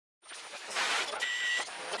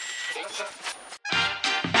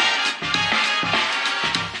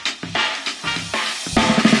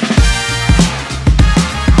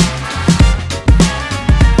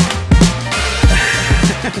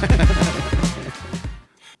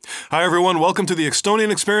Hi, everyone. Welcome to the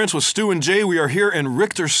Estonian Experience with Stu and Jay. We are here in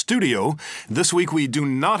Richter's studio. This week, we do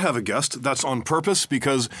not have a guest. That's on purpose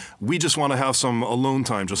because we just want to have some alone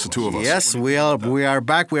time, just the two of us. Yes, we are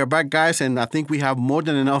back. We are back, guys, and I think we have more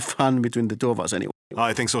than enough fun between the two of us anyway.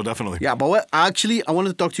 I think so, definitely. Yeah, but actually, I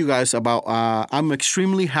wanted to talk to you guys about, I'm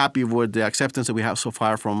extremely happy with the acceptance that we have so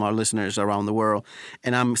far from our listeners around the world.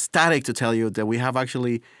 And I'm ecstatic to tell you that we have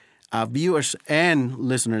actually viewers and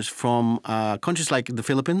listeners from countries like the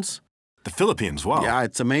Philippines. The Philippines, wow. Yeah,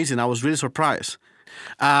 it's amazing. I was really surprised.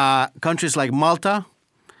 Countries like Malta,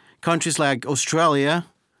 countries like Australia,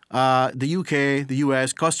 the UK, the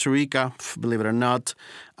US, Costa Rica, believe it or not,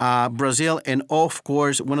 Brazil, and of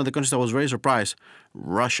course, one of the countries that was very surprised,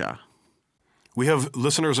 Russia. We have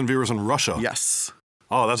listeners and viewers in Russia. Yes.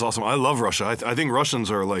 Oh, that's awesome. I love Russia. I think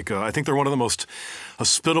Russians are I think they're one of the most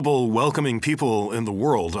hospitable, welcoming people in the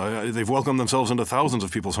world. They've welcomed themselves into thousands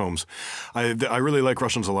of people's homes. I really like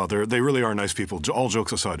Russians a lot. They really are nice people, all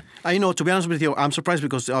jokes aside. To be honest with you, I'm surprised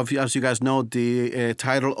because, as you guys know, the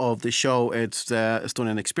title of the show, it's the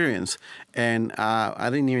Estonian Experience. And I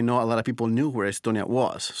didn't even know a lot of people knew where Estonia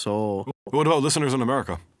was. So, what about listeners in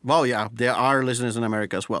America? Well, yeah, there are listeners in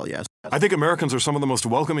America as well, yes. I think Americans are some of the most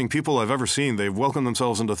welcoming people I've ever seen. They've welcomed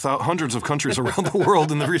themselves into hundreds of countries around the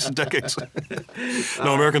world in the recent decades.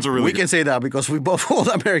 No, Americans are really We can say that because we both hold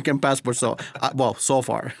American passports, so, so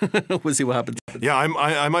far. We'll see what happens. Yeah,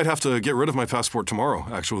 I might have to get rid of my passport tomorrow,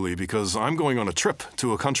 actually, because I'm going on a trip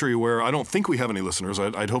to a country where I don't think we have any listeners.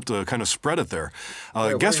 I'd hope to kind of spread it there.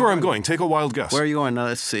 Guess where I'm going? Take a wild guess. Where are you going?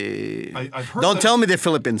 Let's see. Don't tell me the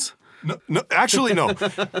Philippines. No, actually, no.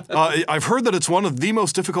 I've heard that it's one of the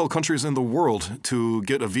most difficult countries in the world to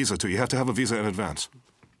get a visa to. You have to have a visa in advance.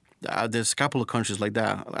 There's a couple of countries like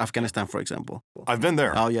that. Afghanistan, for example. I've been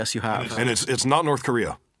there. Oh, yes, you have. And it's not North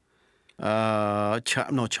Korea. No,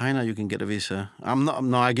 China, you can get a visa.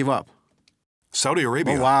 I give up. Saudi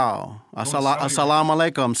Arabia. Oh, wow. Assalamu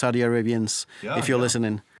alaikum, Saudi Arabians, if you're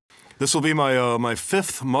listening. This will be my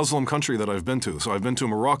fifth Muslim country that I've been to. So I've been to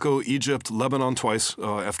Morocco, Egypt, Lebanon twice,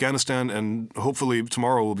 Afghanistan, and hopefully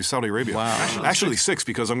tomorrow will be Saudi Arabia. Wow. Actually six,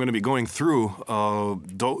 because I'm going to be going through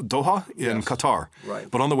Doha in Qatar. Right.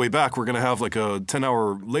 But on the way back, we're going to have like a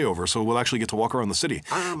 10-hour layover, so we'll actually get to walk around the city.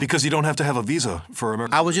 Because you don't have to have a visa for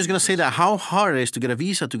America. I was just going to say that how hard it is to get a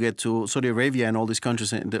visa to get to Saudi Arabia and all these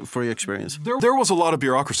countries for your experience. There was a lot of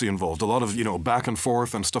bureaucracy involved, a lot of back and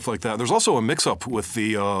forth and stuff like that. There's also a mix-up with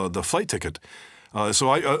the flight ticket.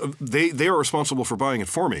 They are responsible for buying it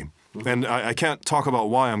for me. And I can't talk about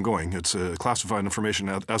why I'm going. It's classified information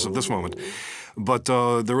as of this moment. But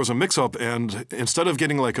there was a mix-up, and instead of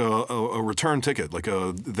getting like a return ticket, like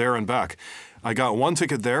a there and back, I got one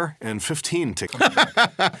ticket there and 15 tickets.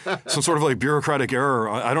 Some sort of like bureaucratic error.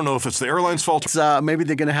 I don't know if it's the airline's fault. Maybe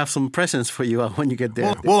they're going to have some presents for you when you get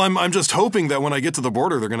there. Well, I'm just hoping that when I get to the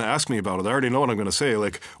border, they're going to ask me about it. I already know what I'm going to say.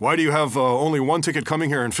 Like, why do you have only one ticket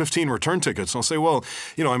coming here and 15 return tickets? And I'll say, well,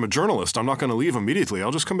 I'm a journalist. I'm not going to leave immediately.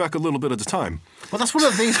 I'll just come back a little bit at a time. Well, that's one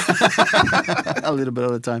of the things. A little bit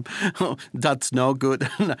at a time. That's no good.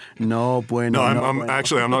 No bueno. No, I'm not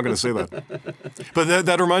going to say that. But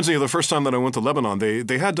that reminds me of the first time that I went to Lebanon.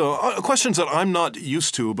 They had questions that I'm not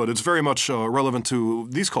used to, but it's very much relevant to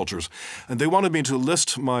these cultures. And they wanted me to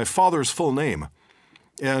list my father's full name.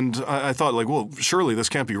 And I thought, well, surely this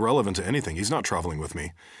can't be relevant to anything. He's not traveling with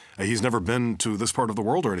me. He's never been to this part of the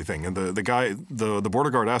world or anything. And the guy, the border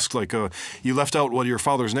guard asked, you left out what your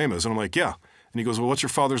father's name is. And I'm like, yeah. And he goes, well, what's your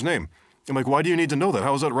father's name? I'm like, why do you need to know that?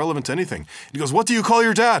 How is that relevant to anything? He goes, what do you call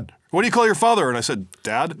your dad? What do you call your father? And I said,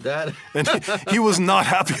 Dad. Dad. And he was not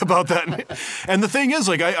happy about that. And the thing is,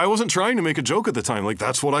 I wasn't trying to make a joke at the time.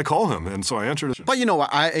 That's what I call him. And so I answered it. But you know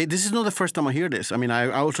what? This is not the first time I hear this. I mean,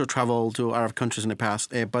 I also traveled to Arab countries in the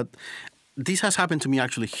past, but this has happened to me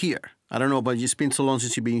actually here. I don't know, but it's been so long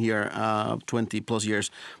since you've been here, 20 plus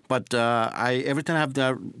years. But every time I've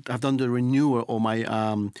done the renewal of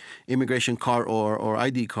my immigration card or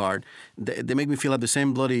ID card, they make me fill out the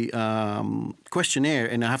same bloody questionnaire,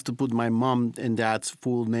 and I have to put my mom and dad's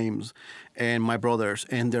full names, and my brothers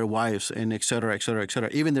and their wives, and et cetera, et cetera, et cetera,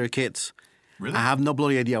 even their kids. Really? I have no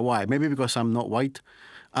bloody idea why. Maybe because I'm not white.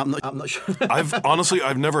 I'm not sure.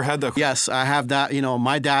 I've never had that. Yes, I have that.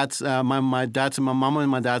 My dad's, my dad's, my mom and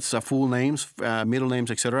my dad's full names, middle names,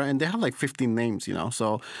 etc. And they have like 15 names,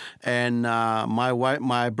 So, and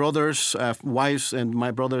my brother's wives and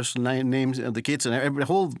my brother's names, the kids, and the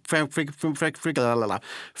whole freaking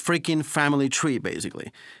family tree,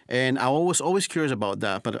 basically. And I was always curious about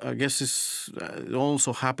that, but I guess it's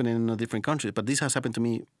also happening in different countries. But this has happened to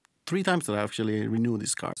me 3 times that I actually renewed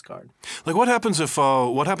this card. Like, what happens if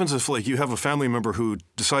like you have a family member who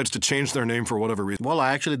decides to change their name for whatever reason? Well,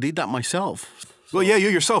 I actually did that myself. Well, yeah, you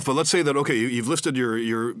yourself. But let's say that you've listed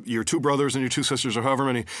your 2 brothers and your 2 sisters, or however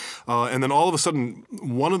many, and then all of a sudden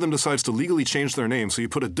one of them decides to legally change their name, so you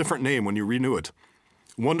put a different name when you renew it.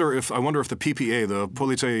 I wonder if the PPA, the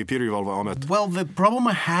Poliția Pirivaloamet. Well, the problem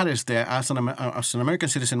I had is that as an American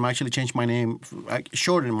citizen, I actually changed my name, I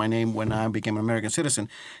shortened my name when I became an American citizen,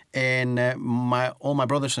 and all my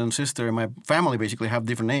brothers and sister and my family basically have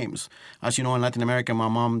different names. As you know, in Latin America, my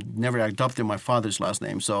mom never adopted my father's last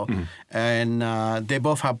name, so and they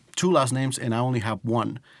both have 2 last names, and I only have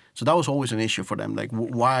 1. So that was always an issue for them. Like,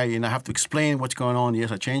 why? And I have to explain what's going on.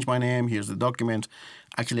 Yes, I changed my name. Here's the document.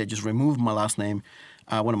 Actually, I just removed my last name.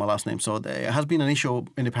 One of my last names. So it has been an issue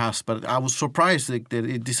in the past, but I was surprised that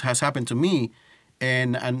this has happened to me,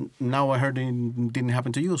 and now I heard it didn't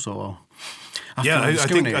happen to you. So I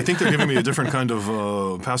think they're giving me a different kind of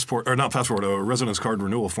residence card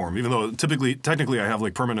renewal form. Even though technically I have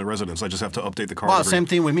like permanent residence, I just have to update the card. Well, same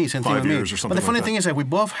thing with me. 5 years or something. But the funny like thing is that we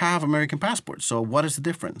both have American passports. So what is the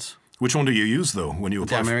difference? Which one do you use, though, when you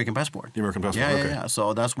apply? The American passport. The American passport, Yeah.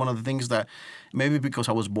 So that's one of the things that maybe because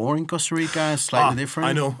I was born in Costa Rica, it's slightly different.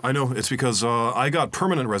 I know. It's because I got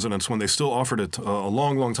permanent residence when they still offered it a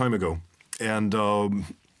long, long time ago. And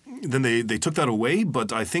then they took that away,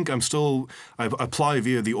 but I think I apply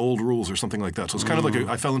via the old rules or something like that. So it's kind of like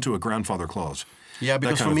I fell into a grandfather clause. Yeah,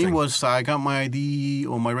 because for me I got my ID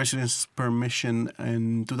or my residence permission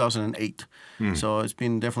in 2008. So it's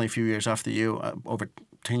been definitely a few years after you, over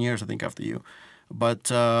 10 years I think after you.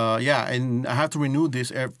 But and I have to renew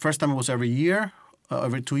this. First time it was every year,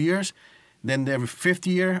 every 2 years. Then every 5th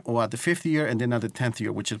year, or at the 5th year, and then at the 10th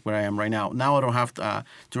year, which is where I am right now. Now I don't have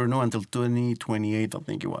to renew until 2028, I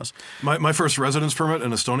think it was. My first residence permit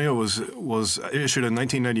in Estonia was issued in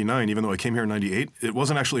 1999, even though I came here in 98. It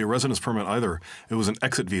wasn't actually a residence permit either. It was an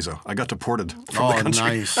exit visa. I got deported from the country. Oh,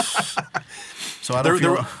 nice. So I don't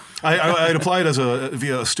feel... I'd applied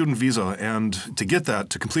via a student visa, and to get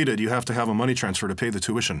that, to complete it, you have to have a money transfer to pay the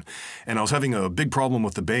tuition. And I was having a big problem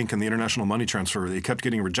with the bank and the international money transfer. They kept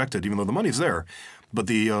getting rejected, even though the money's there. But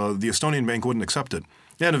the Estonian bank wouldn't accept it.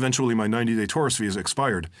 And eventually my 90-day tourist visa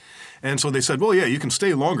expired. And so they said, well, yeah, you can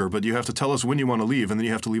stay longer, but you have to tell us when you want to leave, and then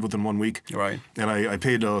you have to leave within 1 week. Right. And I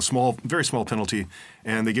paid a very small penalty,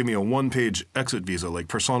 and they gave me a 1-page exit visa, like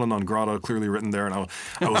persona non grata, clearly written there. And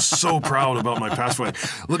I was so proud about my passport.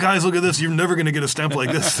 Look, guys, look at this. You're never going to get a stamp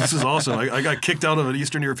like this. This is awesome. I got kicked out of an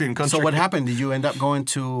Eastern European country. So what happened? Did you end up going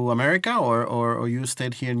to America, or you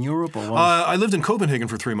stayed here in Europe? Or what? I lived in Copenhagen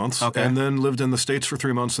for 3 months, and then lived in the States for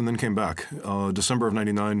 3 months, and then came back December of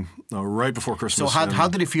 99, right before Christmas. So how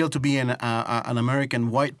did it feel to be an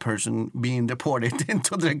American white person being deported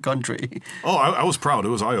into the country? Oh, I was proud. It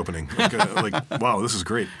was eye-opening. Like, wow, this is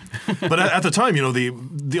great. But at the time,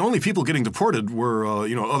 the only people getting deported were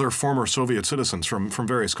other former Soviet citizens from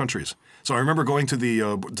various countries. So I remember going to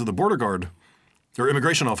the border guard or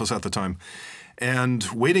immigration office at the time, and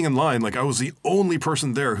waiting in line. Like, I was the only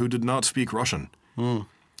person there who did not speak Russian.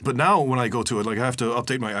 But now when I go to it, like, I have to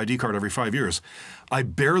update my ID card every 5 years. I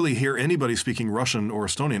barely hear anybody speaking Russian or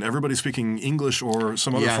Estonian. Everybody's speaking English or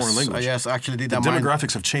some other foreign language. Yes, actually did that. The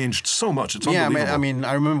demographics have changed so much. It's unbelievable. I mean,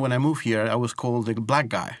 I remember when I moved here, I was called the black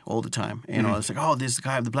guy all the time. It's like, oh,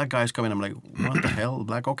 the black guy is coming. I'm like, what the hell,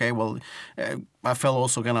 black? Okay, well, I felt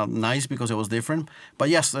also kind of nice because it was different. But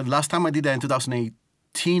yes, the last time I did that in 2008.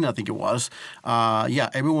 I think it was.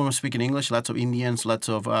 Everyone was speaking English. Lots of Indians, lots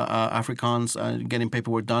of Africans getting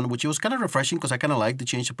paperwork done, which was kind of refreshing because I kind of like the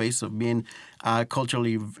change of pace of being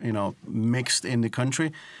culturally, mixed in the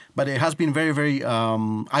country. But it has been very, very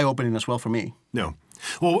eye-opening as well for me. Yeah.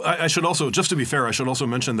 Well, I should also, just to be fair, I should also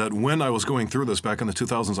mention that when I was going through this back in the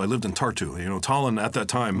 2000s, I lived in Tartu. Tallinn at that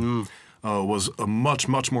time was a much,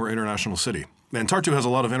 much more international city. And Tartu has a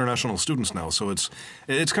lot of international students now, so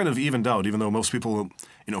it's kind of evened out, even though most people,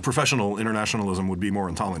 professional internationalism would be more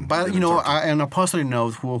in Tallinn. But, on a positive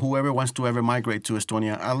note, whoever wants to ever migrate to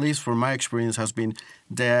Estonia, at least from my experience, has been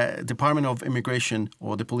the Department of Immigration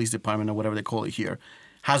or the police department or whatever they call it here,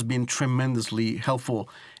 has been tremendously helpful.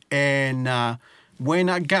 And when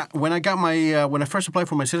I first applied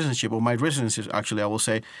for my citizenship, or my residency, actually, I will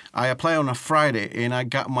say, I applied on a Friday and I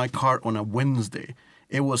got my card on a Wednesday.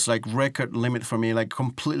 It was like record limit for me, like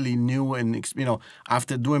completely new. And,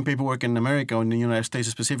 after doing paperwork in America or in the United States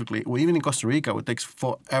specifically, or even in Costa Rica, it takes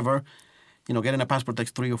forever. Getting a passport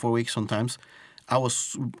takes 3 or 4 weeks sometimes. it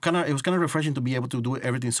was kind of refreshing to be able to do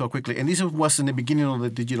everything so quickly. And this was in the beginning of the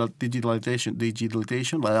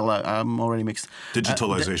digitalization. Well, I'm already mixed.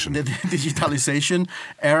 Digitalization. The digitalization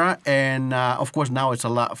era, and of course now it's a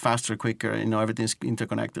lot faster, quicker. Everything's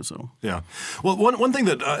interconnected. So yeah. Well, one thing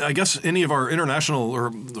that I guess any of our international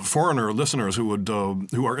or foreigner listeners who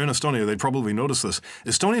are in Estonia, they'd probably notice this.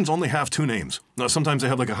 Estonians only have two names. Now, sometimes they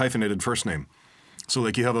have like a hyphenated first name. So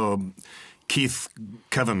like you have a Keith,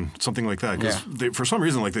 Kevin, something like that. Because for some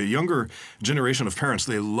reason, like the younger generation of parents,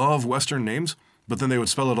 they love Western names, but then they would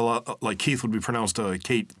spell it a lot like Keith would be pronounced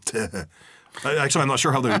Kate. Actually, I'm not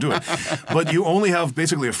sure how they would do it. But you only have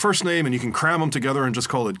basically a first name, and you can cram them together and just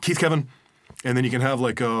call it Keith Kevin. And then you can have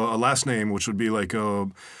like a last name, which would be like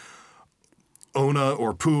Ona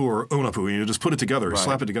or Poo or Onapu. You just put it together,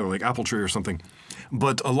 slap it together like apple tree or something.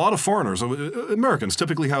 But a lot of foreigners, Americans,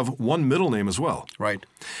 typically have one middle name as well. Right.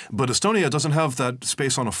 But Estonia doesn't have that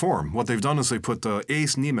space on a form. What they've done is they put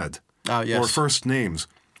ees nimed or first names.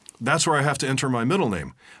 That's where I have to enter my middle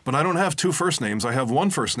name. But I don't have two first names. I have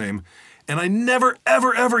one first name. And I never,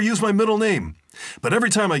 ever, ever use my middle name. But every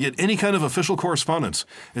time I get any kind of official correspondence,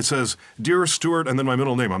 it says, Dear Stuart, and then my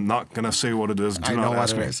middle name. I'm not going to say what it is. Do not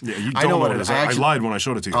ask me. Yeah, you don't know what it is. I lied when I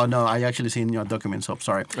showed it to you. Oh, no, I actually seen your documents, so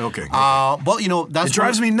sorry. Okay. Well, that's... It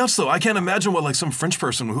drives me nuts, though. I can't imagine what, like, some French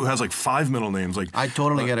person who has, like, 5 middle names. Like I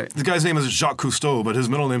totally get it. The guy's name is Jacques Cousteau, but his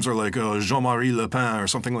middle names are, like, Jean-Marie Le Pen or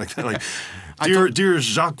something like that. Like, Dear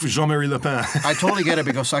Jacques Jean-Marie Le Pen. I totally get it,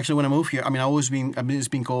 because actually when I moved here, I mean, it's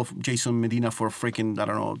been called Jason Medina for freaking, I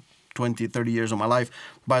don't know, 20, 30 years of my life.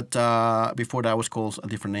 But before that, I was called a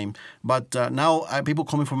different name. But now people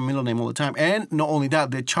call me from a middle name all the time. And not only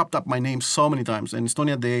that, they chopped up my name so many times. In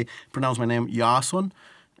Estonia, they pronounce my name Jason.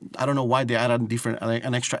 I don't know why they add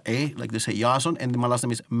an extra A, like they say Jason, and my last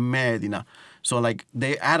name is Medina. So like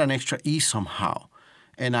they add an extra E somehow.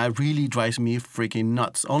 And it really drives me freaking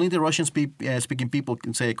nuts. Only the Russian-speaking people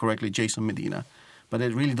can say it correctly, Jason Medina. But I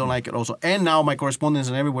really don't like it also. And now my correspondence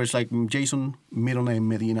and everywhere is like Jason, middle name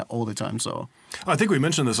Medina all the time. So I think we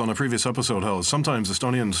mentioned this on a previous episode, how sometimes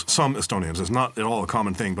some Estonians, it's not at all a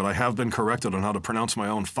common thing, but I have been corrected on how to pronounce my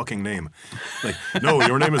own fucking name. Like, no,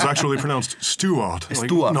 your name is actually pronounced Stuart. Like,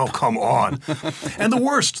 Stuart. No, come on. And the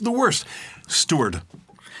worst, Steward.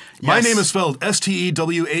 My name is spelled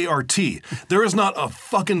S-T-E-W-A-R-T. There is not a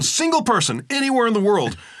fucking single person anywhere in the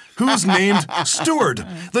world who's named steward.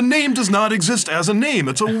 The name does not exist as a name.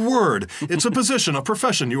 It's a word. It's a position, a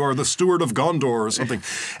profession. You are the steward of Gondor or something.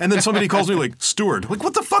 And then somebody calls me like steward. Like,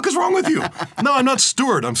 what the fuck is wrong with you? No, I'm not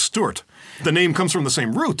Stewart. I'm Stuart. The name comes from the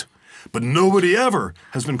same root. But nobody ever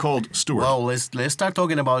has been called Stuart. Well, let's start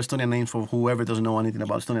talking about Estonian names for whoever doesn't know anything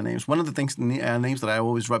about Estonian names. One of the things names that I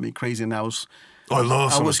always drive me crazy, and I was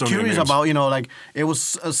curious about, like it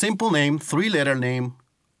was a simple name, 3-letter name,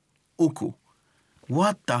 Uku.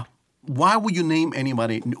 Why would you name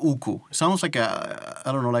anybody Uku? Sounds like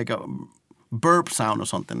like a burp sound or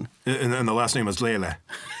something. And the last name is Lele.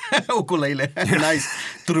 Ukulele. Nice.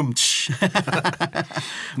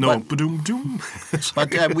 No.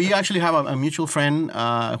 But we actually have a mutual friend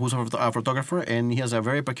who's a photographer, and he has a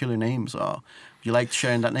very peculiar name. So you like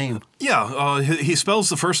sharing that name? Yeah. He spells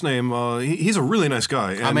the first name. He's a really nice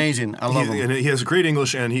guy. Amazing. I love him. And he has great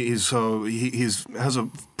English, and he has a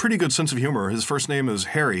pretty good sense of humor. His first name is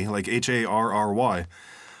Harry, like Harry.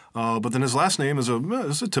 But then his last name is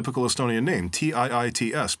a typical Estonian name,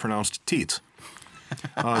 Tiits, pronounced Teets.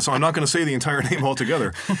 So I'm not going to say the entire name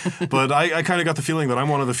altogether, but I kind of got the feeling that I'm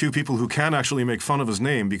one of the few people who can actually make fun of his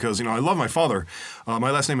name because, I love my father. My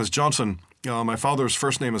last name is Johnson. My father's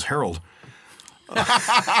first name is Harold.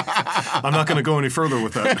 I'm not going to go any further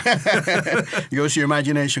with that. Use your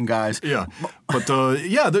imagination, guys. Yeah, but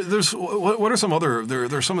there's what are some other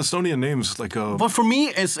there's some Estonian names like. But for me,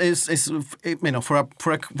 it's for a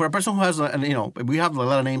person who has we have a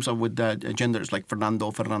lot of names with genders like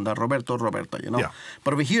Fernando, Fernanda, Roberto, Roberta. Yeah.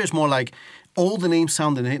 But over here, it's more like all the names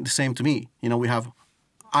sound the same to me. We have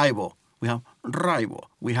Aivo, we have Raivo,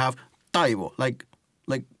 we have Taivo. Like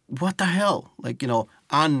what the hell? Like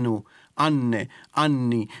Annu. Anne,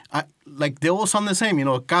 Anni, like they all sound the same,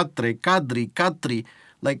 Katre, Kadri, Katri,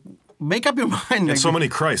 like make up your mind. Like, so many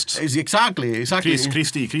Christs. Exactly.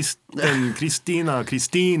 Christi, Christina,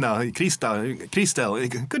 Krista,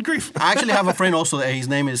 Christel. Good grief. I actually have a friend also. His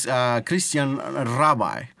name is Christian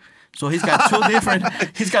Rabbi. So he's got two different.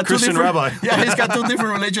 Christian Rabbi. Yeah, he's got two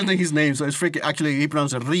different religions in his name. So it's freaking. Actually, he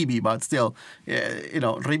pronounces it Ribi, but still,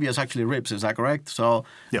 Ribi is actually ribs. Is that correct? So,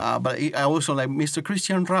 yeah. But I also like Mr.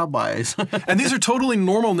 Christian Rabbi. And these are totally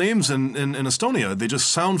normal names in Estonia. They just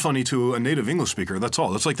sound funny to a native English speaker. That's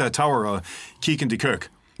all. It's like that tower, Keek and de Kirk.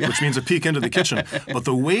 which means a peek into the kitchen. But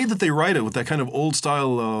the way that they write it with that kind of old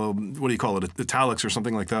style, what do you call it, italics or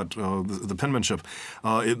something like that, the penmanship,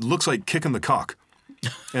 it looks like kicking the cock.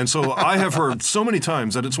 And so I have heard so many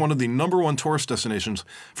times that it's one of the #1 tourist destinations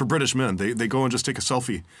for British men. They go and just take a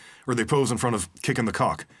selfie or they pose in front of kicking the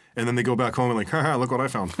cock. And then they go back home and like, haha, look what I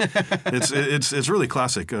found. It's really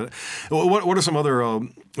classic. What are some other,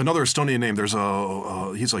 another Estonian name? There's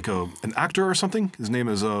he's like an actor or something. His name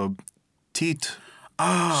is Tiit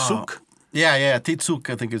Sukk. Yeah, Tiit Sukk,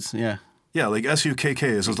 I think it's, yeah. Yeah, like S-U-K-K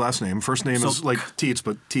is his last name. First name is like Tiit,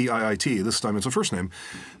 but T-I-I-T. This time it's a first name.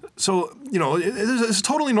 So, it's a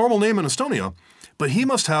totally normal name in Estonia, but he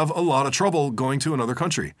must have a lot of trouble going to another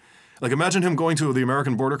country. Like, imagine him going to the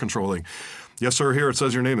American Border Control, like, yes, sir, here it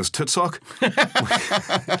says your name is Titsuk.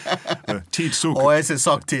 Tiit Sukk. Oh, it says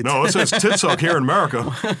Sock Tit. No, it says Titsuk here in America.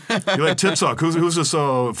 You're like, Titsuk, who's this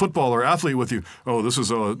footballer, athlete with you? Oh, this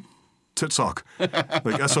is Titsuk.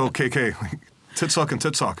 Like S-O-K-K. Titsuk and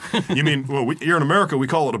Titsuk. You mean, well, here in America, we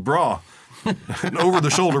call it a bra. An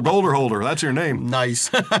over-the-shoulder boulder holder. That's your name. Nice.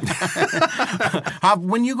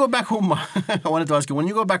 When you go back home, I wanted to ask you, when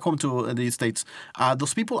you go back home to the States,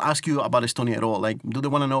 those people ask you about Estonia at all? Like, do they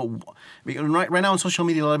want to know? Right now on social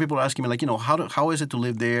media, a lot of people are asking me, like, how is it to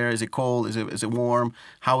live there? Is it cold? Is it warm?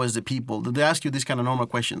 How is the people? Do they ask you these kind of normal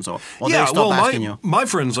questions? Or yeah, they stop asking you? My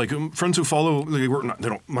friends, like friends who follow,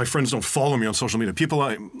 my friends don't follow me on social media. People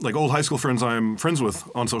like old high school friends I'm friends with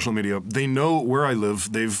on social media, they know where I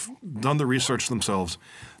live. They've done the research themselves.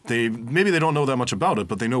 Maybe they don't know that much about it,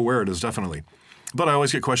 but they know where it is definitely. But I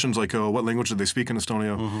always get questions like, what language do they speak in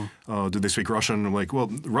Estonia? Mm-hmm. Do they speak Russian? I'm like, well,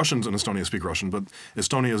 Russians in Estonia speak Russian, but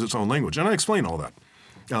Estonia is its own language. And I explain all that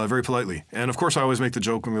very politely. And of course, I always make the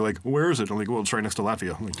joke when they're like, where is it? I'm like, well, it's right next to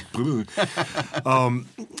Latvia. I'm like,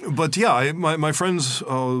 but yeah, my friends,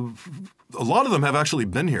 a lot of them have actually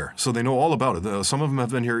been here, so they know all about it. Some of them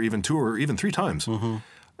have been here even 2 or even 3 times. Mm-hmm.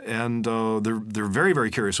 And they're very, very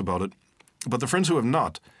curious about it. But the friends who have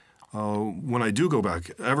not, when I do go back,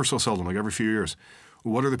 ever so seldom, like every few years,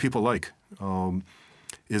 what are the people like?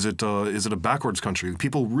 Is it a backwards country?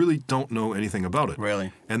 People really don't know anything about it.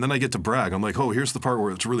 Really? And then I get to brag. I'm like, oh, here's the part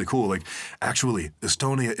where it's really cool. Like, actually,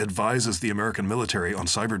 Estonia advises the American military on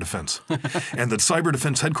cyber defense. And the cyber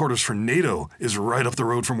defense headquarters for NATO is right up the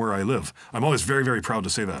road from where I live. I'm always very, very proud to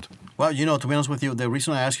say that. Well, to be honest with you, the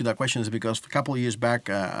reason I asked you that question is because a couple of years back,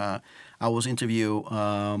 I was interviewed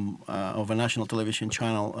of a national television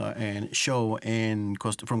channel and show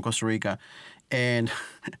from Costa Rica. And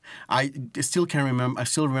I still can remember. I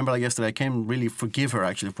still remember like yesterday. I can't really forgive her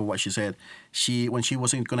actually for what she said. When she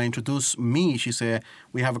was going to introduce me, she said,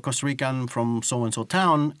 "We have a Costa Rican from so and so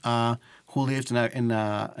town who lives in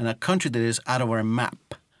a country that is out of our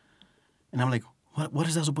map." And I'm like, "What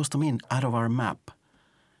is that supposed to mean? Out of our map?"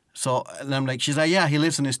 So and I'm like, she's like, "Yeah, he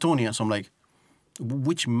lives in Estonia." So I'm like,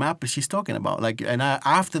 which map is she talking about? Like, and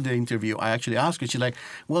after the interview, I actually asked her. She's like,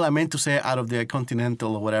 "Well, I meant to say out of the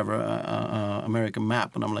continental or whatever American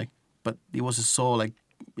map." And I'm like, "But it was so like,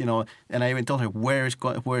 And I even told her where is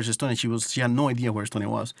Estonia. She had no idea where Estonia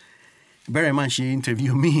was. Bear in mind, she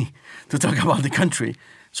interviewed me to talk about the country.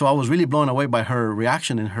 So I was really blown away by her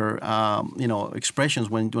reaction and her expressions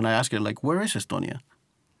when I asked her like, "Where is Estonia?"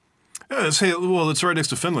 Yeah, it's right next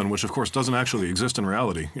to Finland, which of course doesn't actually exist in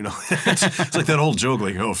reality. It's like that old joke,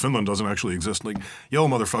 like, oh, Finland doesn't actually exist. Like, yo,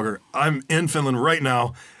 motherfucker, I'm in Finland right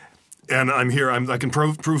now, and I'm here. I can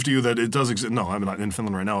prove to you that it does exist. No, I'm not in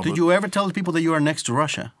Finland right now. Did you ever tell the people that you are next to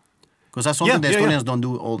Russia? Because that's something that Estonians don't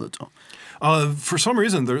do all the time. For some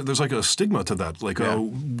reason, there's like a stigma to that. Like,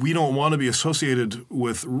 we don't want to be associated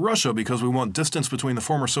with Russia because we want distance between the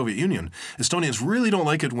former Soviet Union. Estonians really don't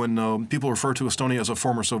like it when people refer to Estonia as a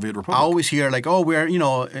former Soviet republic. I always hear like, oh, we're,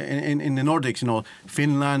 in the Nordics,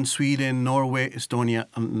 Finland, Sweden, Norway, Estonia.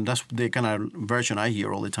 And that's the kind of version I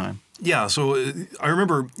hear all the time. Yeah, so I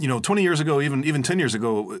remember, 20 years ago, even 10 years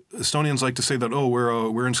ago, Estonians like to say that, oh,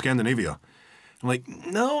 we're in Scandinavia. I'm like,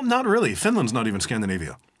 no, not really. Finland's not even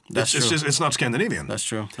Scandinavia. That's true. It's not Scandinavian. That's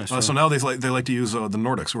true. So now they like to use the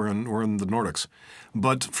Nordics. We're in the Nordics,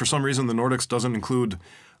 but for some reason the Nordics doesn't include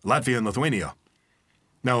Latvia and Lithuania.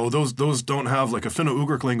 Now those don't have like a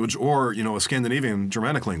Finno-Ugric language or a Scandinavian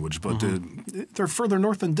Germanic language, but they're further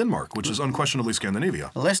north than Denmark, which is unquestionably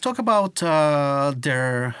Scandinavia. Let's talk about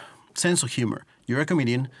their sense of humor. You're a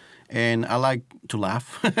comedian. And I like to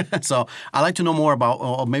laugh. So I like to know more about,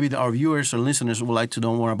 or maybe our viewers or listeners would like to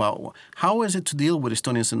know more about how is it to deal with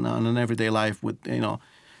Estonians in an everyday life with,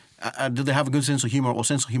 do they have a good sense of humor or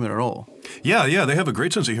sense of humor at all? Yeah, they have a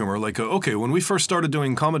great sense of humor. Like, okay, when we first started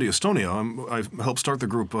doing Comedy Estonia, I helped start the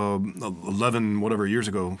group 11 whatever years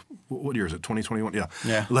ago. What year is it? 2021?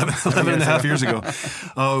 Yeah. 11 and a half years ago.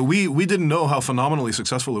 We didn't know how phenomenally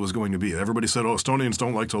successful it was going to be. Everybody said, oh, Estonians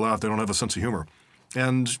don't like to laugh. They don't have a sense of humor.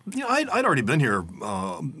 And I'd already been here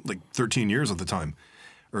like 13 years at the time,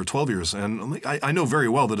 or 12 years. And I know very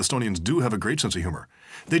well that Estonians do have a great sense of humor.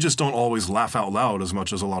 They just don't always laugh out loud as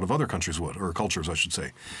much as a lot of other countries would, or cultures, I should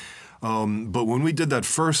say. But when we did that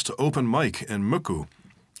first open mic in Muku,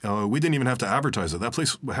 we didn't even have to advertise it. That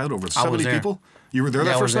place had over 70 people. You were there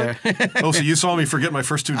that first night? Oh, so you saw me forget my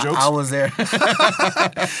first two jokes? I was there.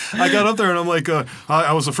 I got up there and I'm like,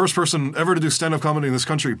 I was the first person ever to do stand-up comedy in this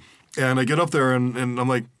country. And I get up there and I'm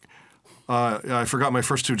like, I forgot my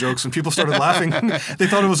first two jokes, and people started laughing. They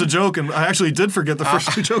thought it was a joke, and I actually did forget the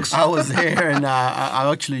first two jokes. I was there, and I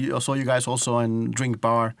actually saw you guys also in Drink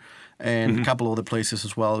Bar and a couple of other places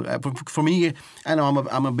as well. For me, I know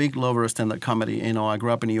I'm a big lover of stand-up comedy. You know, I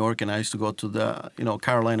grew up in New York, and I used to go to the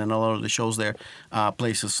Carolina and a lot of the shows there,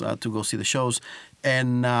 places to go see the shows.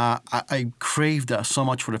 And I craved that so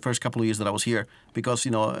much for the first couple of years that I was here because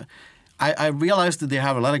I realized that they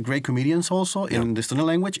have a lot of great comedians also in the Estonian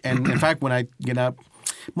language. And in fact, when I get up,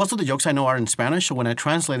 most of the jokes I know are in Spanish. So when I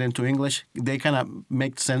translate into English, they kind of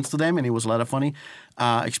make sense to them. And it was a lot of funny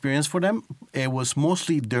experience for them. It was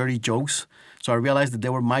mostly dirty jokes. So I realized that they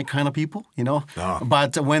were my kind of people,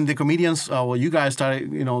 But when the comedians, you guys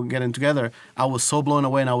started, getting together, I was so blown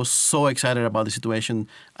away and I was so excited about the situation.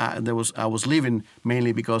 I was leaving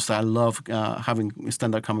mainly because I love having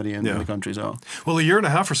stand-up comedy in the country. So, well, a year and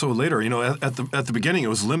a half or so later, at the beginning, it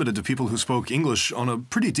was limited to people who spoke English on a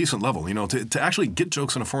pretty decent level. To actually get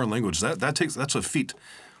jokes in a foreign language, that's a feat.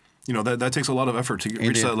 That takes a lot of effort to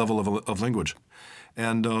reach that level of language,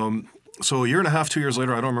 and. So a year and a half, 2 years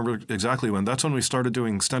later, I don't remember exactly when, that's when we started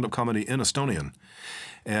doing stand-up comedy in Estonian.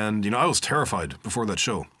 And, I was terrified before that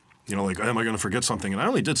show. Like, am I going to forget something? And I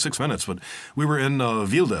only did 6 minutes, but we were in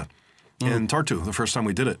Vilde in Tartu the first time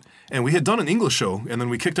we did it. And we had done an English show, and then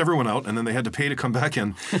we kicked everyone out, and then they had to pay to come back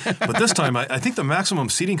in. But this time, I think the maximum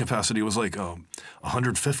seating capacity was like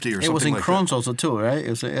 150 or something like that. It was in Kroons also too, right? It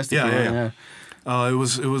was yeah. It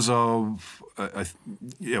was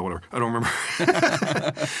whatever. I don't remember.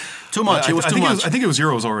 Too much. It was too much. I think it was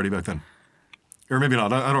euros already back then. Or maybe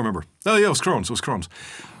not. I don't remember. Oh, yeah, it was Kroons.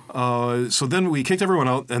 So then we kicked everyone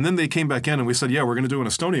out, and then they came back in, and we said, yeah, we're going to do an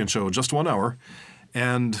Estonian show, just 1 hour.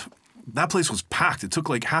 And that place was packed. It took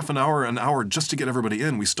like half an hour just to get everybody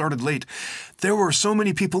in. We started late. There were so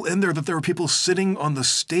many people in there that there were people sitting on the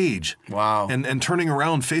stage. Wow. And turning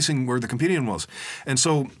around facing where the comedian was. And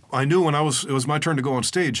so I knew when it was my turn to go on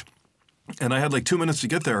stage, and I had like 2 minutes to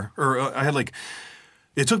get there,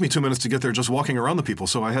 it took me 2 minutes to get there just walking around the people,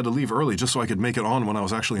 so I had to leave early just so I could make it on when I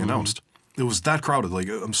was actually announced. It was that crowded. Like,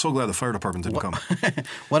 I'm so glad the fire department didn't come.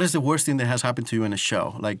 What is the worst thing that has happened to you in a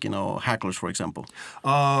show? Like, hecklers, for example.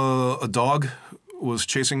 A dog was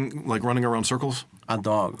running around circles. A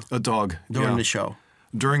dog? A dog, During the show?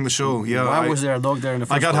 During the show, yeah. Why was there a dog there in the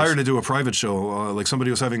first place? I got hired to do a private show. Like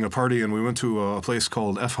somebody was having a party, and we went to a place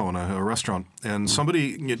called F-Hone, a restaurant. And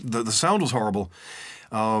the sound was horrible.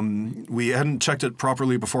 We hadn't checked it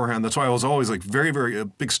properly beforehand. That's why I was always like very, very a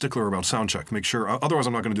big stickler about sound check. Make sure, otherwise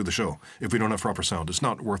I'm not going to do the show if we don't have proper sound. It's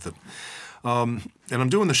not worth it. And I'm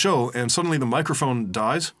doing the show, and suddenly the microphone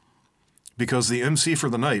dies. Because the MC for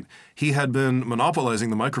the night, he had been monopolizing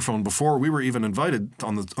the microphone before we were even invited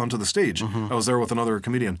onto the stage. I was there with another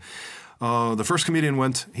comedian. The first comedian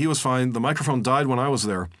went, he was fine. The microphone died when I was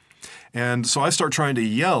there. And so I start trying to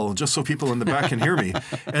yell just so people in the back can hear me.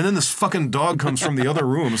 And then this fucking dog comes from the other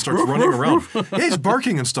room and starts running around. Yeah, he's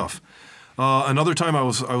barking and stuff. Another time I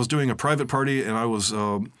was doing a private party, and it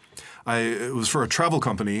was for a travel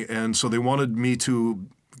company, and so they wanted me to...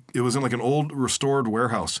 It was in like an old restored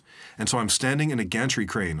warehouse. And so I'm standing in a gantry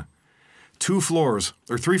crane, 3 floors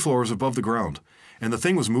above the ground. And the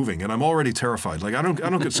thing was moving, and I'm already terrified. Like, I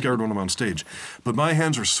don't get scared when I'm on stage. But my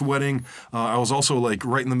hands are sweating. I was also like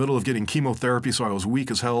right in the middle of getting chemotherapy, so I was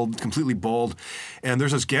weak as hell, completely bald. And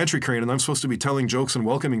there's this gantry crane, and I'm supposed to be telling jokes and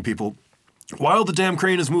welcoming people while the damn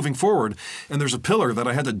crane is moving forward, and there's a pillar that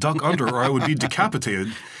I had to duck under or I would be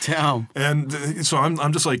decapitated. Damn. And so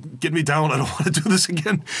I'm just like, get me down. I don't want to do this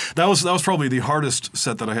again. That was probably the hardest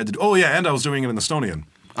set that I had to do. Oh, yeah, and I was doing it in Estonian.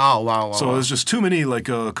 Oh, wow. So there's just too many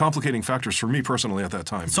complicating factors for me personally at that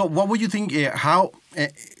time. So what would you think,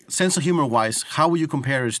 sense of humor-wise, how would you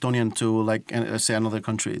compare Estonian to, let's say, another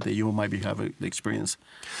country that you might have the experience?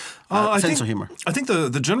 Sense of humor. I think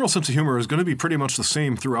the general sense of humor is going to be pretty much the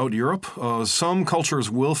same throughout Europe. Some cultures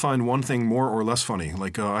will find one thing more or less funny.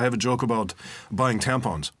 I have a joke about buying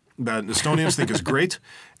tampons that Estonians think is great.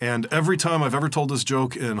 And every time I've ever told this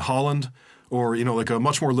joke in Holland, or, a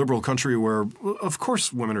much more liberal country where, of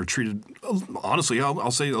course, women are treated, honestly,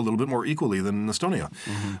 I'll say a little bit more equally than in Estonia.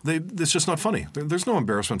 Mm-hmm. It's just not funny. There's no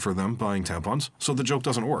embarrassment for them buying tampons, so the joke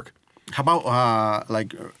doesn't work. How about,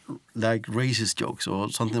 like racist jokes or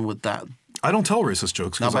something with that? I don't tell racist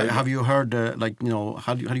jokes. No, but have you heard,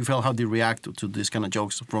 how do you feel, how they react to this kind of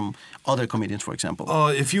jokes from other comedians, for example?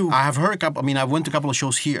 I have heard I went to a couple of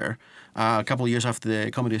shows here a couple of years after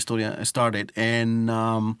the Comedy Estonia started, and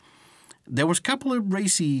there was a couple of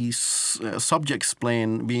racy subjects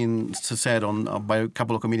being said by a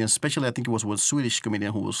couple of comedians, especially I think it was one Swedish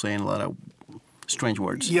comedian who was saying a lot of strange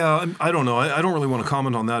words. Yeah, I don't know. I don't really want to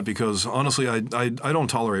comment on that because honestly, I don't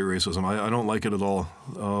tolerate racism. I don't like it at all.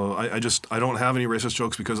 I don't have any racist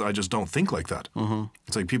jokes because I just don't think like that. Mm-hmm.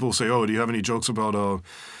 It's like people say, "Oh, do you have any jokes about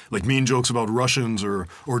mean jokes about Russians or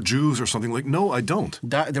Jews or something?" Like, no, I don't.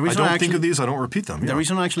 I don't think of these. I don't repeat them. The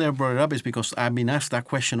reason actually I brought it up is because I've been asked that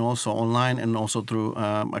question also online and also through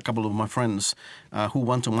a couple of my friends who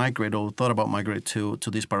want to migrate or thought about migrate to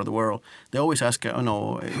this part of the world. They always ask,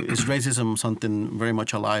 is racism something very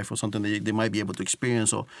much alive or something that they might be able to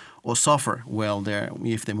experience or suffer while there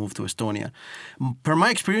if they move to Estonia? Per my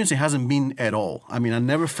experience, it hasn't been at all. I mean, I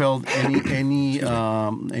never felt any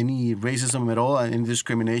racism at all, any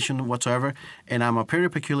discrimination whatsoever. And I'm a very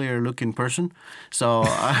peculiar looking person. So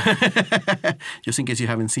just in case you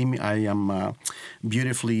haven't seen me, I am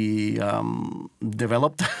beautifully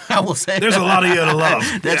developed, I will say. There's a lot of you to love.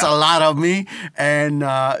 There's a lot of me. And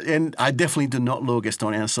I definitely do not look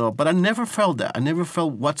Estonian. But I never felt that. I never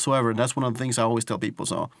felt whatsoever. That's one of the things I always tell people.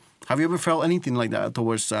 So have you ever felt anything like that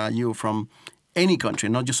towards you from any country,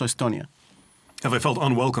 not just Estonia? Have I felt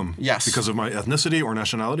unwelcome? Yes. Because of my ethnicity or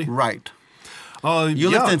nationality? Right. You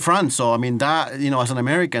lived in France, so I mean that as an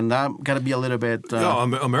American, that got to be a little bit.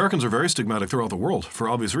 Americans are very stigmatic throughout the world for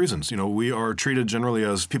obvious reasons. We are treated generally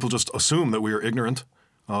as people just assume that we are ignorant,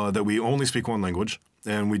 that we only speak one language,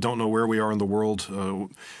 and we don't know where we are in the world.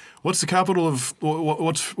 What's the capital of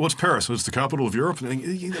what's Paris? It's the capital of Europe,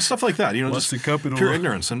 stuff like that. What's just the capital? Pure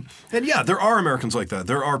ignorance, and yeah, there are Americans like that.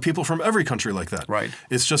 There are people from every country like that. Right.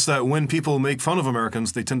 It's just that when people make fun of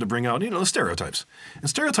Americans, they tend to bring out stereotypes, and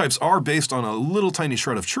stereotypes are based on a little tiny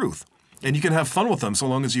shred of truth. And you can have fun with them so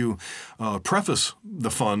long as you preface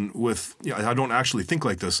the fun with, I don't actually think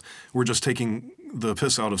like this. We're just taking the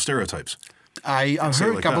piss out of stereotypes. I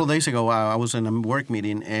heard a couple of days ago, I was in a work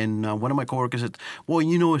meeting, and one of my coworkers said, well,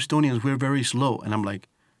 Estonians, we're very slow. And I'm like,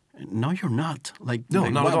 no, you're not. No,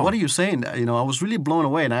 not at all. What are you saying? I was really blown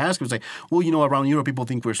away. And I asked him, I was like, well, around Europe, people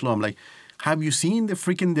think we're slow. I'm like, have you seen the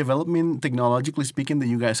freaking development, technologically speaking, that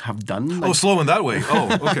you guys have done? Slow in that way.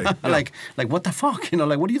 Oh, okay. Yeah. like what the fuck? What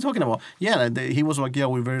are you talking about? Yeah, he was like, yeah,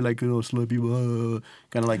 we're very slow people,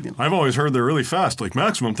 kind of like. I've always heard they're really fast, like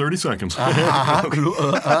maximum 30 seconds. Fuck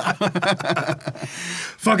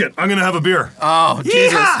it, I'm gonna have a beer. Oh,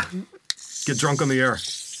 Jesus! Get drunk on the air.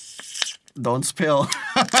 Don't spill.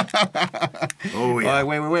 Oh yeah.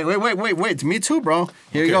 Wait. Me too, bro.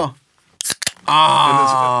 Here you go.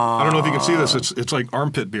 I don't know if you can see this. It's like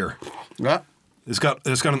armpit beer. Yeah. It's got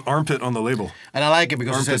an armpit on the label. And I like it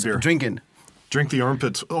because armpit it says beer. Drinking. Drink the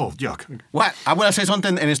armpits. Oh, yuck. What? I'm going to say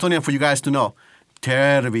something in Estonian for you guys to know.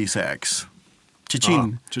 Terviseks.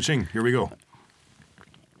 Cha-ching. Cha-ching. Here we go.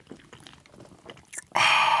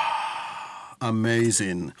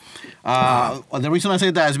 Amazing. The reason I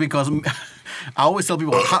say that is because I always tell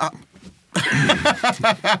people...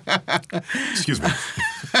 Excuse me.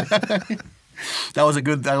 That was a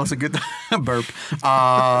good burp.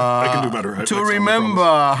 I can do better. To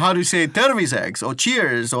remember how to say terviseks or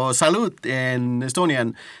cheers or salut in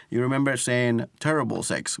Estonian, you remember saying terrible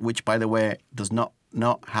sex, which, by the way, does not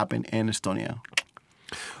happen in Estonia.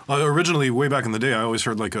 Originally, way back in the day, I always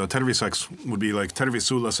heard terviseks would be like tervis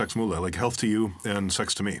sulle, sex mulle, like health to you and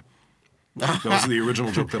sex to me. That was the original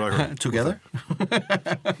joke that I heard. Together?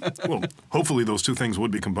 Well, hopefully those two things would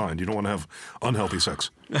be combined. You don't want to have unhealthy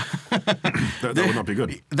sex. that would not be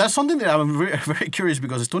good. That's something that I'm very, very curious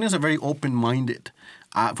because Estonians are very open-minded,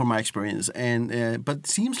 from my experience. But it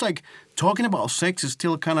seems like talking about sex is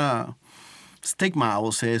still kind of stigma, I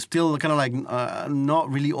will say. It's still kind of not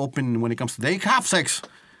really open when it comes to they have sex.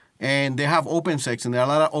 and they have open sex, and there are a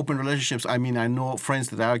lot of open relationships. I mean, I know friends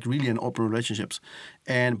that are really in open relationships,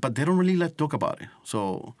 but they don't really like to talk about it.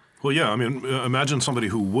 So. Well, yeah, I mean, imagine somebody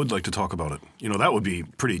who would like to talk about it. You know, that would be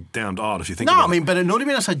pretty damned odd if you think about it. No, I mean, but not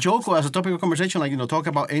even as a joke or as a topic of conversation, like, talk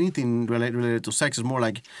about anything related to sex. Is more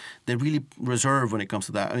like they're really reserved when it comes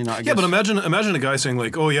to that. I mean, I guess. Yeah, but imagine a guy saying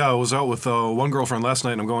like, oh yeah, I was out with one girlfriend last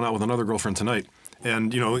night and I'm going out with another girlfriend tonight.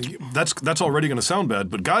 And, that's already going to sound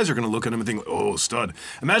bad, but guys are going to look at him and think, oh, stud.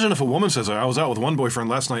 Imagine if a woman says, I was out with one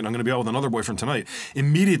boyfriend last night and I'm going to be out with another boyfriend tonight.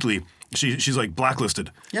 Immediately, she's like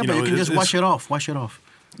blacklisted. Yeah, but you can just wash it off.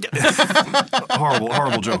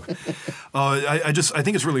 Horrible joke. I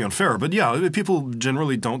think it's really unfair. But yeah, people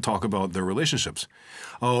generally don't talk about their relationships.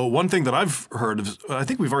 One thing that I've heard is, I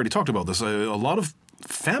think we've already talked about this, a lot of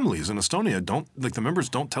families in Estonia the members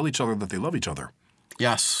don't tell each other that they love each other.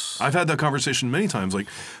 Yes. I've had that conversation many times. Like,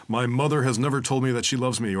 my mother has never told me that she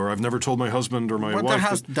loves me, or I've never told my husband or my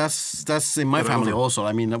wife. That's in my family also.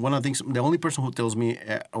 I mean, one of the things, the only person who tells me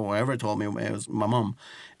or ever told me was my mom.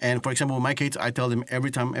 And for example, with my kids, I tell them every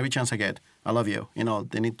chance I get, I love you.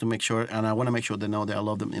 They need to make sure, and I want to make sure they know that I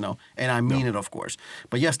love them. And I mean it, of course.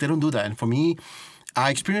 But yes, they don't do that. And for me, I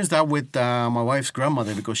experienced that with my wife's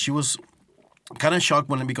grandmother because she was kind of shocked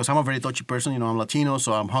because I'm a very touchy person. I'm Latino,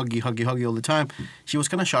 so I'm huggy all the time. She was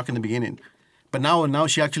kind of shocked in the beginning. But now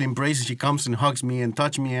she actually embraces. She comes and hugs me and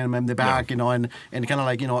touch me and the back, and kind of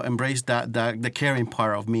like, embrace the caring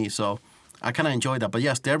part of me. So I kind of enjoy that. But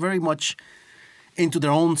yes, they're very much into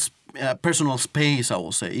their own personal space, I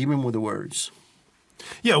will say, even with the words.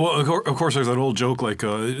 Yeah, well, of course, there's that old joke, like,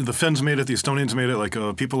 the Finns made it, the Estonians made it, like,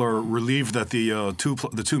 people are relieved that the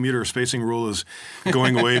 2 meter spacing rule is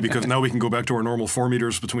going away because now we can go back to our normal 4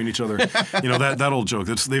 meters between each other. That old joke.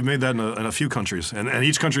 They've made that in a few countries, and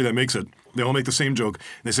each country that makes it, they all make the same joke.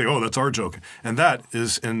 They say, oh, that's our joke. And that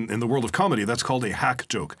is, in the world of comedy, that's called a hack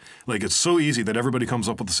joke. Like, it's so easy that everybody comes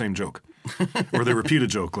up with the same joke. Or they repeat a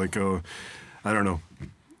joke, like, I don't know.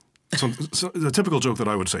 So the typical joke that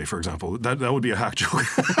I would say, for example, that would be a hack joke.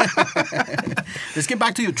 Let's get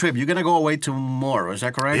back to your trip. You're going to go away tomorrow, is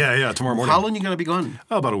that correct? Yeah, tomorrow morning. How long are you going to be gone?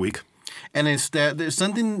 About a week. And there's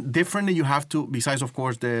something different that you have to, besides, of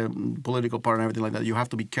course, the political part and everything like that, you have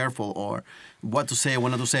to be careful or what to say,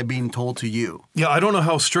 what not to say, being told to you. Yeah, I don't know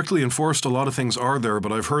how strictly enforced a lot of things are there,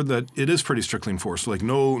 but I've heard that it is pretty strictly enforced. Like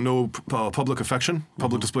public affection,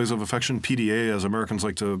 public displays of affection, PDA, as Americans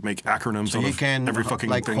like to make acronyms out of every fucking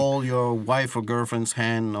thing. Like hold your wife or girlfriend's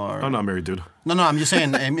hand or... I'm not married, dude. No, I'm just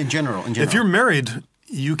saying in general. If you're married...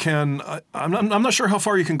 You can. I'm not sure how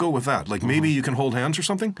far you can go with that. Like maybe you can hold hands or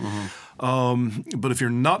something. But if you're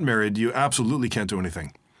not married, you absolutely can't do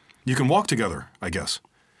anything. You can walk together, I guess.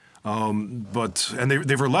 But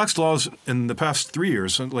they've relaxed laws in the past 3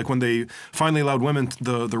 years. Like when they finally allowed women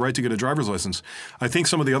the right to get a driver's license. I think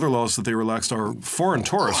some of the other laws that they relaxed are foreign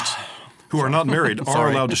tourists who are not married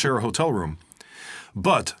are allowed to share a hotel room.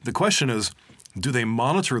 But the question is, do they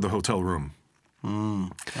monitor the hotel room?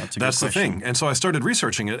 That's the thing. And so I started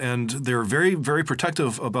researching it, and they're very, very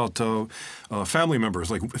protective about family members,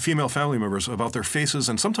 like female family members, about their faces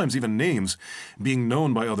and sometimes even names being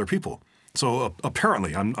known by other people. So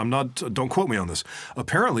apparently, I'm not, don't quote me on this,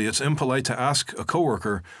 apparently it's impolite to ask a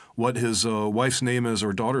coworker what his wife's name is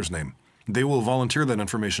or daughter's name. They will volunteer that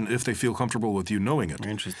information if they feel comfortable with you knowing it.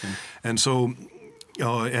 Interesting. And so,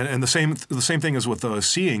 and the same thing is with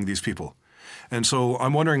seeing these people. And so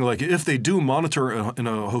I'm wondering, like, if they do monitor in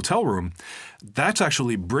a hotel room, that's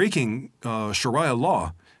actually breaking Sharia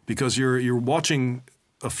law because you're watching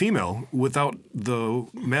a female without the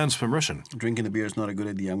man's permission. Drinking the beer is not a good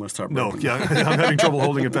idea. I'm going to start. No, yeah, I'm having trouble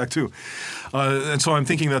holding it back too. And so I'm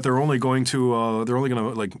thinking that they're only going to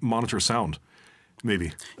like monitor sound.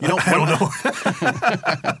 Maybe. I don't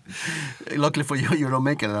know. Luckily for you, you don't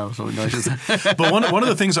make it now. So no, But one of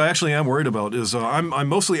the things I actually am worried about is I'm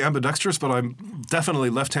mostly ambidextrous, but I'm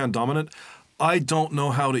definitely left-hand dominant. I don't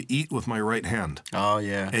know how to eat with my right hand. Oh,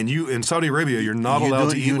 yeah. And in Saudi Arabia, you're not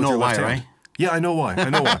allowed to eat with your left hand. Right? Yeah, I know why.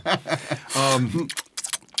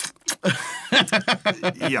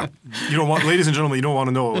 Yeah, you don't want, ladies and gentlemen, you don't want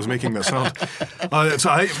to know what was making that sound.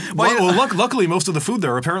 Luckily, most of the food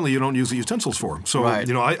there, apparently, you don't use the utensils for. So, I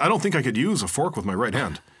don't think I could use a fork with my right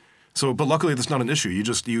hand. So, but luckily, that's not an issue. You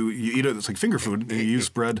just you eat it. It's like finger food. And you use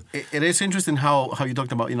bread. It is interesting how you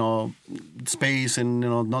talked about space and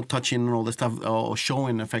not touching and all this stuff or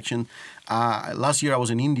showing affection. Last year I was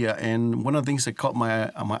in India, and one of the things that caught my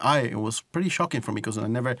eye, it was pretty shocking for me because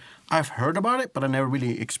I've heard about it, but I never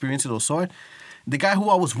really experienced it or saw it. The guy who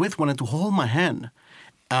I was with wanted to hold my hand.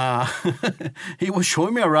 He was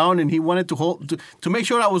showing me around, and he wanted to make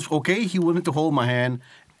sure I was okay. He wanted to hold my hand.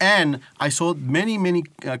 And I saw many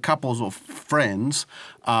couples of friends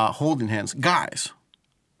holding hands, guys.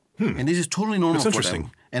 And this is totally normal That's for interesting.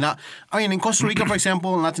 them. And I mean, in Costa Rica, for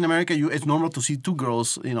example, in Latin America, it's normal to see two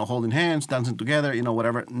girls, holding hands, dancing together,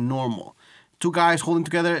 whatever, normal. Two guys holding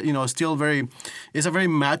together, still it's a very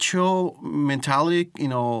macho mentality,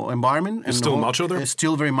 environment. It's still macho there? It's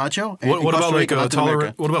still very macho. What about like Latin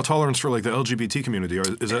America. what about tolerance for like the LGBT community?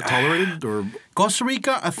 Is that tolerated or? Costa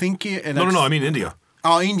Rica, I think. No. I mean India.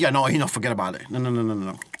 Oh, India, no, forget about it.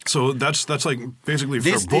 No. So that's like basically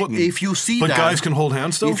verboten. If you see but that, guys can hold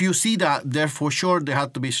hands still. If you see that, there for sure they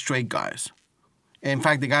have to be straight guys. In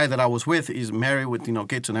fact, the guy that I was with is married with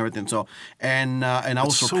kids and everything. So and I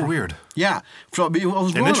was so weird. Yeah, so I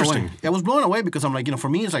was blown interesting. away. I was blown away because I'm like, for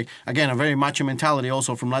me, it's like again a very macho mentality.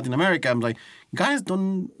 Also from Latin America, I'm like, guys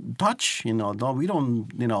don't touch. We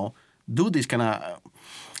don't do this kind of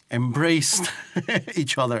embrace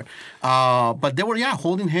each other. But they were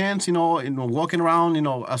holding hands. Walking around.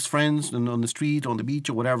 As friends and on the street, on the beach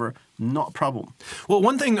or whatever. Not a problem. Well,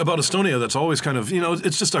 one thing about Estonia that's always kind of,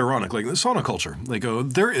 it's just ironic, like the sauna culture. Like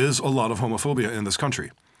there is a lot of homophobia in this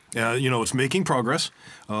country. It's making progress.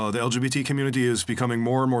 The LGBT community is becoming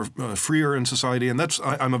more and more freer in society, and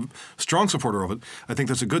I'm a strong supporter of it. I think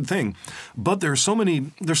that's a good thing. But there's still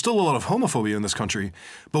a lot of homophobia in this country.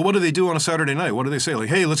 But what do they do on a Saturday night? What do they say? Like,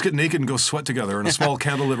 hey, let's get naked and go sweat together in a small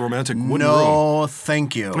candlelit romantic wooden room. No,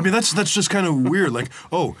 thank you. I mean, that's just kind of weird. Like,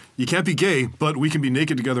 oh, you can't be gay, but we can be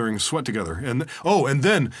naked together and sweat together. And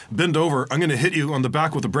then bend over. I'm going to hit you on the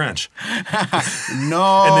back with a branch.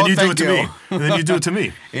 No, and then you do thank it to me. And then you do it to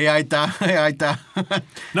me. Ahí está.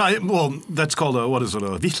 No, well, that's called what is it?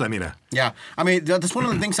 Vihlamine. Yeah, I mean that's one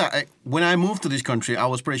of the things that when I moved to this country, I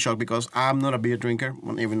was pretty shocked because I'm not a beer drinker.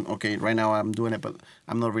 Even right now I'm doing it, but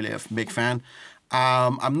I'm not really a big fan.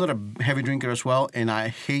 I'm not a heavy drinker as well, and I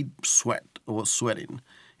hate sweating.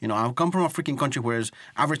 I come from a freaking country where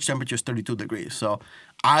average temperature is 32 degrees, so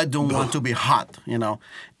I don't want to be hot.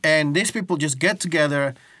 And these people just get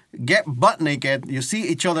together, get butt naked. You see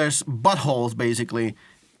each other's buttholes basically.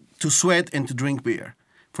 To sweat and to drink beer.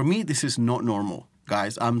 For me, this is not normal,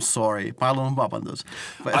 guys. I'm sorry. Palon papandos.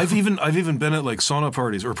 I've even been at like sauna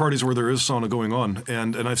parties or parties where there is sauna going on,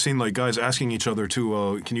 and I've seen like guys asking each other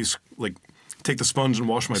to, can you like take the sponge and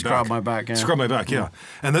wash my back? Scrub my back. Yeah. Scrub my back. Yeah.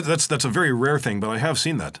 And that's a very rare thing, but I have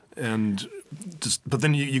seen that. And but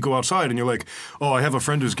then you go outside and you're like, oh, I have a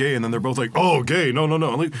friend who's gay, and then they're both like, oh, gay, no. I'm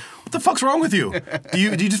like, what the fuck's wrong with you? Do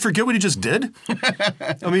you just forget what he just did?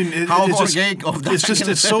 I mean,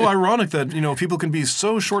 it's so ironic that people can be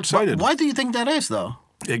so short-sighted. But why do you think that is, though?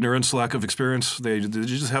 Ignorance, lack of experience. They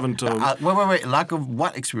just haven't. Wait. Lack of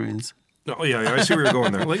what experience? Oh yeah, I see where you're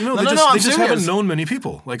going there. Like they just haven't known many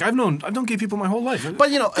people. Like I've known gay people my whole life.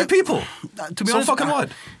 But they're people. To be honest, fucking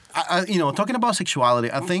what? Talking about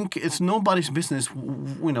sexuality, I think it's nobody's business.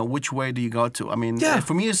 Which way do you go to? I mean,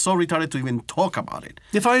 for me, it's so retarded to even talk about it.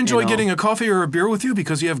 If I enjoy getting a coffee or a beer with you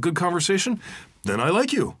because you have good conversation, then I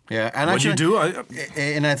like you. Yeah, and when actually, you do,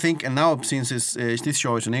 and I think, and now since this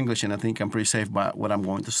show is in English, and I think I'm pretty safe by what I'm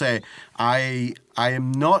going to say, I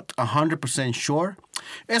am not 100% sure.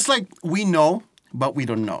 It's like we know, but we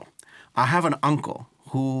don't know. I have an uncle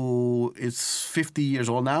who is 50 years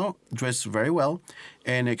old now, dressed very well,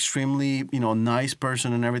 and extremely, nice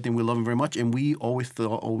person and everything. We love him very much, and we always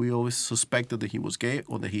suspected that he was gay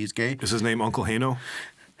or that he's gay. Is his name Uncle Hano?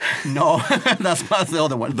 No, that's the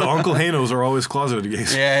other one. The Uncle Hanos are always closeted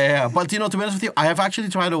gays. Yeah. But, to be honest with you, I have actually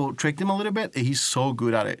tried to trick him a little bit. He's so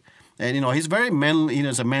good at it. And, he's very manly,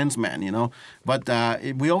 he's a man's man, But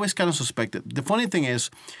we always kind of suspected. The funny thing is,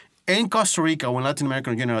 in Costa Rica or in Latin America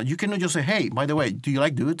in general, you cannot just say, hey, by the way, do you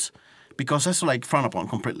like dudes? Because that's like frowned upon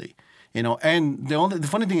completely, And the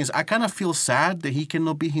funny thing is, I kind of feel sad that he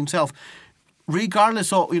cannot be himself,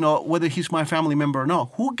 regardless of, whether he's my family member or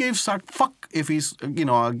not. Who gives a fuck if he's,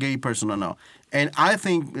 a gay person or not? And I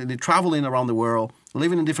think the traveling around the world,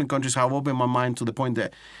 living in different countries, have opened my mind to the point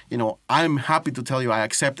that, I'm happy to tell you I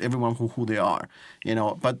accept everyone who they are,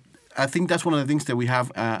 But I think that's one of the things that we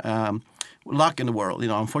have luck in the world.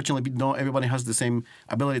 Unfortunately, not everybody has the same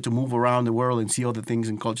ability to move around the world and see other things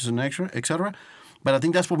and cultures and etc. But I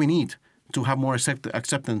think that's what we need to have more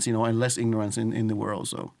acceptance, and less ignorance in the world.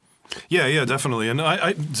 So. Yeah, definitely. And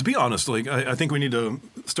I to be honest, like I think we need to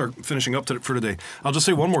start finishing up for today. I'll just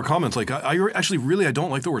say one more comment. Like I actually really I don't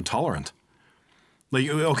like the word tolerant. Like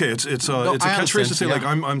okay, it's a catchphrase to say like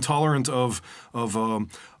I'm tolerant of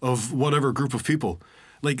whatever group of people.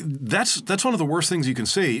 Like that's one of the worst things you can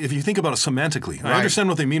say if you think about it semantically. Right. I understand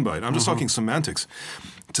what they mean by it. I'm just talking semantics.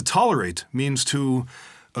 To tolerate means to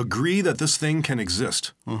agree that this thing can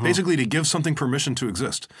exist. Basically, to give something permission to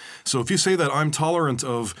exist. So if you say that I'm tolerant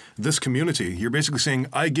of this community, you're basically saying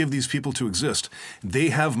I give these people to exist. They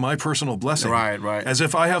have my personal blessing. Right. As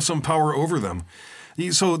if I have some power over them.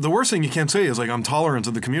 So the worst thing you can't say is like I'm tolerant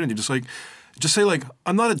of the community. Just say like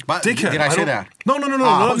I'm not a dickhead. Did I say that? No,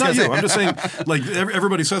 not you. I'm just saying like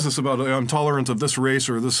everybody says this about I'm tolerant of this race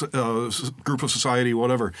or this group of society,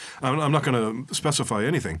 whatever. I'm not going to specify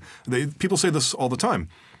anything. People say this all the time.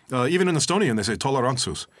 Even in Estonian, they say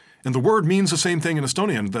tolerantsus. And the word means the same thing in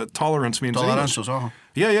Estonian that tolerance means in English. Tolerantsus,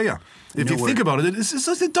 Yeah. If you think about it, it's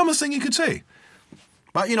the dumbest thing you could say.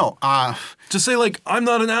 But, just say like, I'm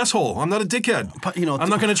not an asshole. I'm not a dickhead. But, I'm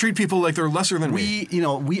not going to treat people like they're lesser than me.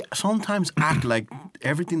 We sometimes act like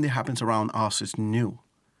everything that happens around us is new.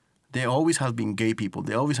 There always have been gay people.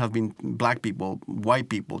 There always have been black people, white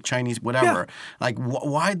people, Chinese, whatever. Yeah. Like,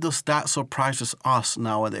 why does that surprise us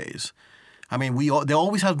nowadays? I mean, there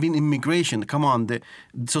always has been immigration. Come on, the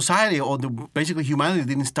society or basically humanity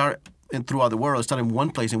didn't start throughout the world. It started in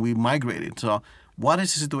one place and we migrated. So what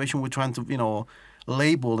is the situation we're trying to,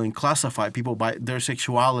 label and classify people by their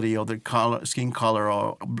sexuality or their color, skin color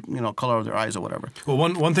or, color of their eyes or whatever? Well,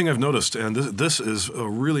 one thing I've noticed, and this is a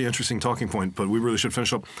really interesting talking point, but we really should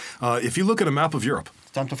finish up. If you look at a map of Europe.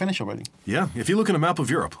 It's time to finish already. Yeah. If you look at a map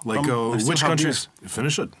of Europe, like which countries.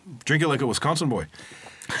 Finish it. Drink it like a Wisconsin boy.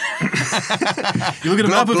 You look at a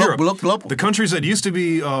map of Europe. The countries that used to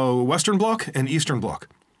be Western Bloc and Eastern Bloc.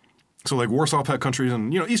 So like Warsaw Pact countries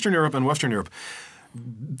and Eastern Europe and Western Europe.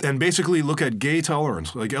 And basically look at gay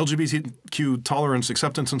tolerance, like LGBTQ tolerance,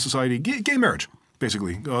 acceptance in society, gay marriage,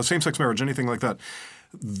 basically, same-sex marriage, anything like that.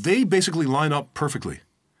 They basically line up perfectly.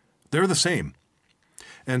 They're the same.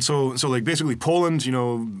 And so like basically Poland,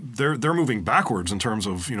 they're moving backwards in terms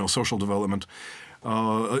of, social development in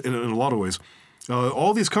a lot of ways.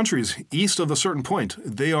 All these countries east of a certain point,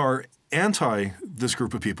 they are anti this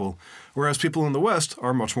group of people, whereas people in the West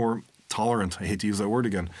are much more tolerant. I hate to use that word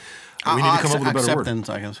again. We need to come up with a better word. Acceptance,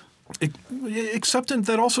 I guess. Acceptance,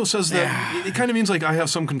 that also says that it kind of means like I think I have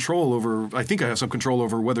some control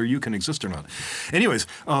over whether you can exist or not. Anyways,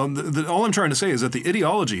 all I'm trying to say is that the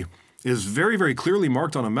ideology is very, very clearly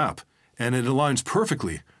marked on a map, and it aligns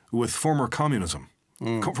perfectly with former communism.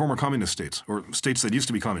 Former communist states, or states that used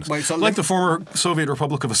to be communist. Wait, so like the former Soviet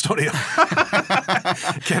Republic of Estonia.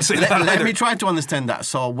 Can't say that either. Let me try to understand that.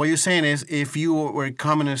 So what you're saying is if you were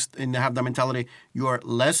communist and have that mentality, you are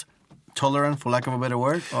less tolerant, for lack of a better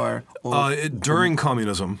word? During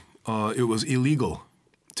communism, it was illegal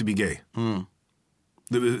to be gay.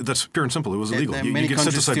 That's pure and simple. It was illegal. Many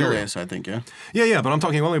countries still is, I think, yeah? Yeah, but I'm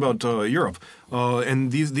talking only about Europe.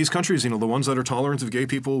 And these countries, the ones that are tolerant of gay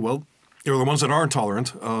people, well, or the ones that aren't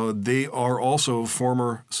tolerant, they are also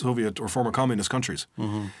former Soviet or former communist countries.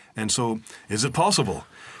 And so is it possible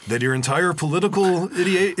that your entire political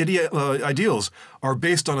ideals are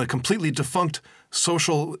based on a completely defunct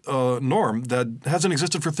social norm that hasn't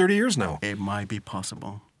existed for 30 years now? It might be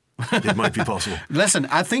possible. It might be possible. Listen,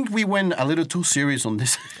 I think we went a little too serious on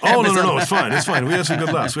this. Oh, no, it's fine. We had some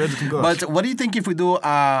good laughs. But what do you think if we do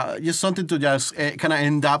just something to just kind of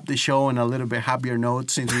end up the show on a little bit happier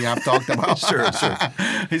note, since we have talked about Sure.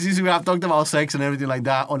 Since we have talked about sex and everything like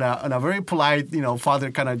that on a very polite,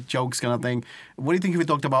 father kind of jokes kind of thing. What do you think if we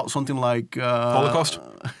talked about something like Holocaust?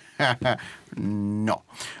 No.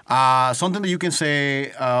 Something that you can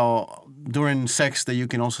say during sex that you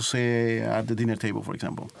can also say at the dinner table, for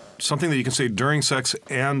example. Something that you can say during sex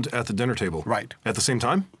and at the dinner table? Right. At the same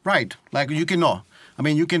time? Right. Like you can know. I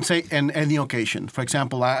mean, you can say in any occasion. For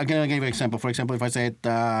example, I'm going to give you an example. For example, if I said,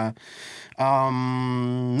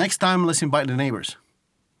 next time let's invite the neighbors.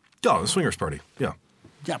 Oh, the swingers party. Yeah.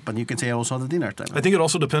 Yeah, but you can say also at the dinner time. I think it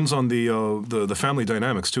also depends on the family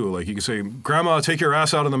dynamics too. Like you can say, "Grandma, take your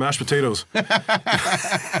ass out of the mashed potatoes."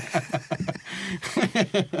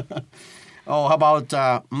 Oh, how about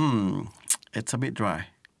it's a bit dry.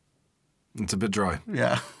 It's a bit dry.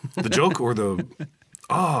 Yeah. The joke or the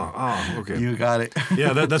okay. You got it.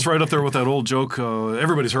 Yeah, that's right up there with that old joke.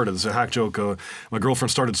 Everybody's heard it. It's a hack joke. My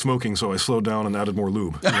girlfriend started smoking, so I slowed down and added more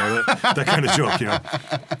lube. That kind of joke.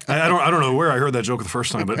 I don't know where I heard that joke the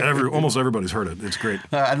first time, but almost everybody's heard it. It's great.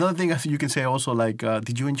 Another thing you can say also, like,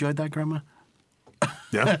 did you enjoy that, Grandma?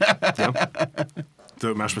 Yeah.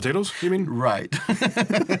 The mashed potatoes, you mean? Right.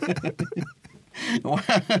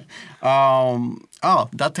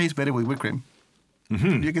 That tastes better with whipped cream.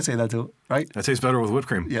 Mm-hmm. You can say that too, right? That tastes better with whipped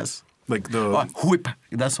cream. Yes. Like the whip.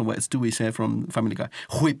 That's what Stewie said from Family Guy.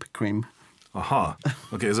 Whipped cream. Aha.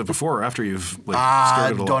 Okay, is it before or after you've stirred it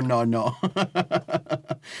all? I don't know.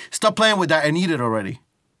 Stop playing with that and eat it already.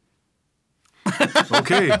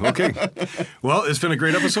 Okay. Well, it's been a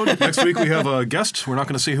great episode. Next week we have a guest. We're not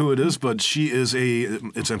going to say who it is, but she is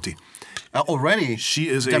it's empty. Already? She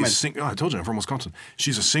is a singer. Oh, I told you, I'm from Wisconsin.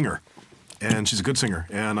 She's a singer, and she's a good singer,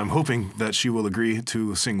 and I'm hoping that she will agree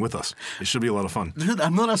to sing with us. It should be a lot of fun. Dude,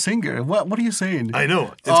 I'm not a singer. What are you saying? I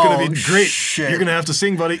know. It's going to be great. Shit. You're going to have to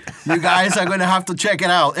sing, buddy. You guys are going to have to check it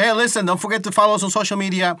out. Hey, listen, don't forget to follow us on social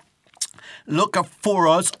media. Look up for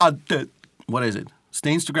us at the, what is it? It's the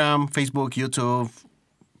Instagram, Facebook, YouTube,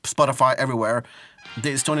 Spotify, everywhere.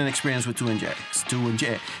 The Estonian Experience with Stuart and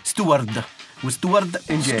J. Stuart and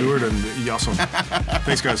Jason.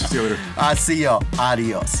 Thanks, guys. See you later. See you.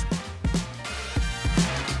 Adios.